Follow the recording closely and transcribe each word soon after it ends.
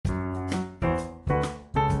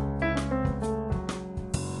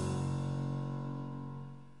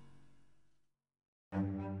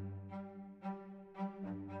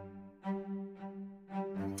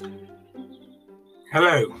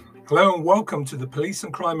Hello and welcome to the Police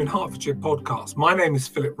and Crime in Hertfordshire podcast. My name is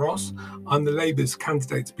Philip Ross. I'm the Labour's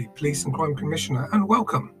candidate to be Police and Crime Commissioner, and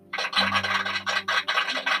welcome.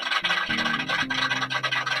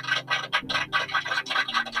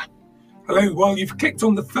 Hello, well, you've clicked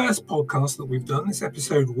on the first podcast that we've done, this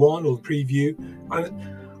episode 1 or the preview,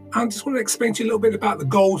 and I just want to explain to you a little bit about the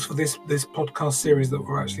goals for this podcast series that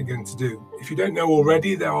we're actually going to do. If you don't know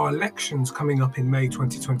already, there are elections coming up in May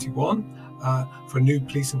 2021 for a new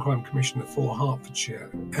Police and Crime Commissioner for Hertfordshire.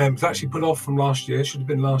 It's actually put off from last year, should have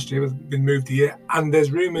been last year, but been moved a year, and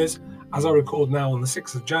there's rumours, as I record now on the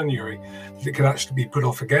 6th of January, that it could actually be put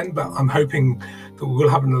off again, but I'm hoping that we will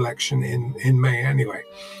have an election in May anyway.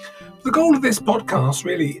 The goal of this podcast,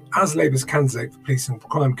 really, as Labour's candidate for Police and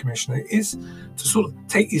Crime Commissioner, is to sort of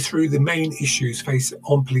take you through the main issues facing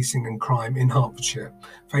on policing and crime in Hertfordshire,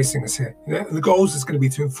 facing us here. And the goals is going to be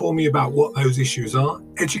to inform you about what those issues are,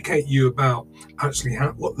 educate you about actually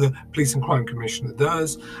what the Police and Crime Commissioner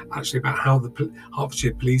does, actually about how the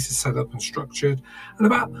Hertfordshire Police is set up and structured, and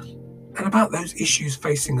about those issues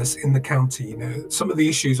facing us in the county. You know, some of the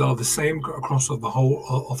issues are the same across the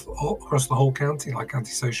whole county, like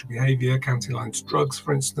antisocial behaviour, county lines drugs,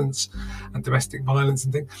 for instance, and domestic violence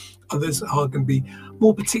and things. Others are going to be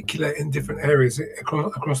more particular in different areas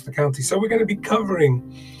across the county. So we're going to be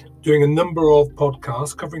doing a number of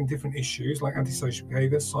podcasts covering different issues like antisocial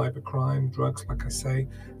behaviour, cybercrime, drugs, like I say,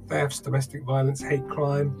 thefts, domestic violence, hate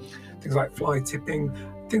crime, things like fly tipping,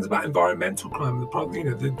 things about environmental crime,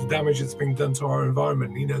 the damage that's being done to our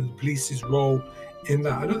environment, the police's role in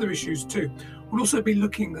that, and other issues too. We'll also be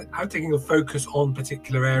looking at taking a focus on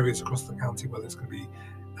particular areas across the county, whether it's going to be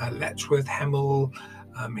Letchworth, Hemel,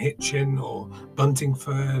 Hitchin, or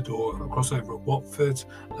Buntingford, or a crossover at Watford,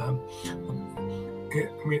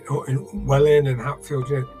 or in Welling and Hatfield,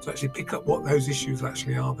 to actually pick up what those issues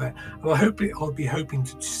actually are there. And I'll be hoping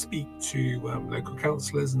to speak to local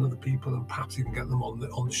councillors and other people, and perhaps even get them on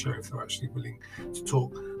the show if they're actually willing to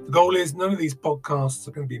talk. The goal is none of these podcasts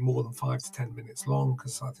are going to be more than 5 to 10 minutes long,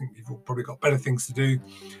 because I think you've all probably got better things to do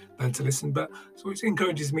than to listen. But so it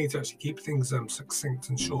encourages me to actually keep things succinct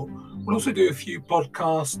and short. We'll also do a few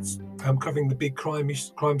podcasts covering the big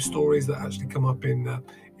crime stories that actually come up in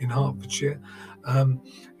Hertfordshire,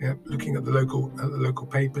 looking at the local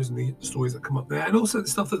papers and the stories that come up there, and also the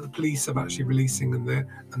stuff that the police are actually releasing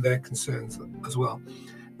and their concerns as well.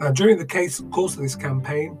 Now, during the course of this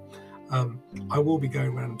campaign, I will be going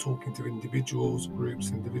around and talking to individuals,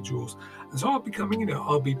 and so I'll be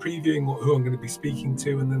previewing who I'm going to be speaking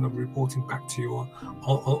to, and then I'll be reporting back to you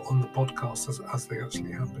on the podcast as they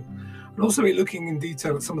actually happen. And also be looking in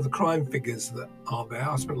detail at some of the crime figures that are there.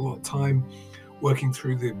 I spent a lot of time working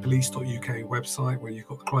through the police.uk website, where you've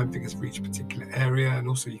got the crime figures for each particular area, and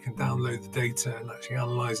also you can download the data and actually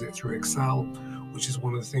analyse it through Excel, which is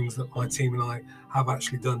one of the things that my team and I have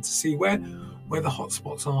actually done to see where the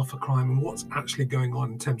hotspots are for crime and what's actually going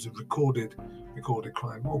on in terms of recorded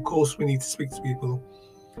crime. Well, of course, we need to speak to people,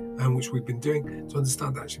 which we've been doing, to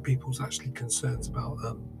understand actually people's actually concerns about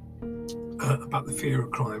the fear of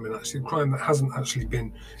crime, and actually crime that hasn't actually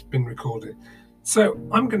been recorded. So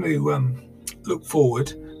I'm going to look forward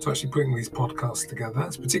to actually putting these podcasts together.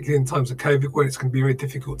 It's particularly in times of COVID, where it's going to be very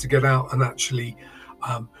difficult to get out and actually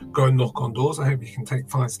go and knock on doors. I hope you can take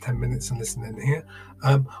 5 to 10 minutes and listen in here.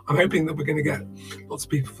 I'm hoping that we're going to get lots of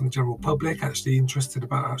people from the general public actually interested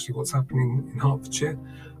about actually what's happening in Hertfordshire.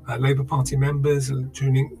 Labour Party members are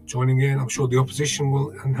joining in. I'm sure the opposition will,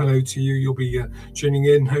 and hello to you. You'll be tuning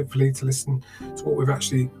in, hopefully, to listen to what we're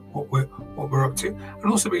up to, and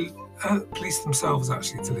also be police themselves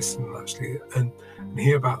actually to listen and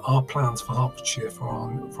hear about our plans for Hertfordshire for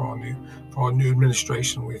our new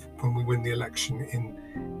administration when we win the election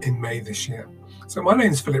in May this year. So my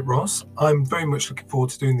name is Philip Ross. I'm very much looking forward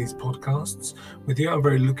to doing these podcasts with you. I'm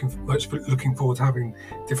very looking forward to having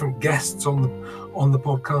different guests on the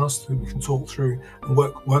podcast who we can talk through and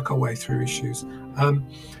work our way through issues.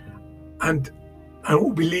 And what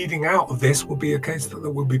will be leading out of this will be a case that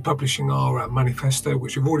we'll be publishing our manifesto,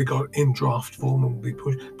 which we've already got in draft form, and we'll be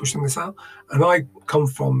pushing this out. And I come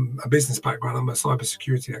from a business background. I'm a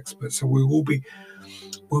cybersecurity expert, so we'll be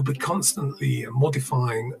constantly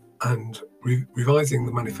modifying and revising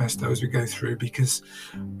the manifesto as we go through, because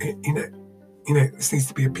this needs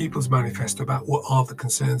to be a people's manifesto about what are the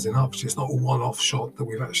concerns in Hertfordshire. It's not a one-off shot that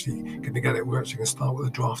we've actually going to get it. We're actually going to start with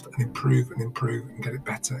a draft and improve and get it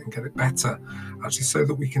better, actually, so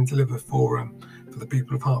that we can deliver for the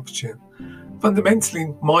people of Hertfordshire.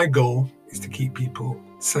 Fundamentally, my goal is to keep people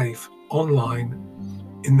safe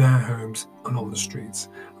online in their homes and on the streets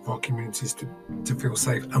of our communities to feel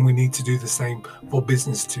safe. And we need to do the same for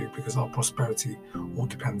business too, because our prosperity all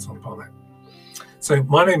depends upon it. So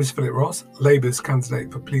my name is Philip Ross, Labour's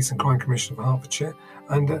candidate for Police and Crime Commissioner for Hertfordshire,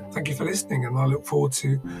 and thank you for listening, and I look forward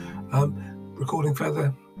to recording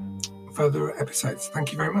further episodes.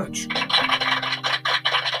 Thank you very much.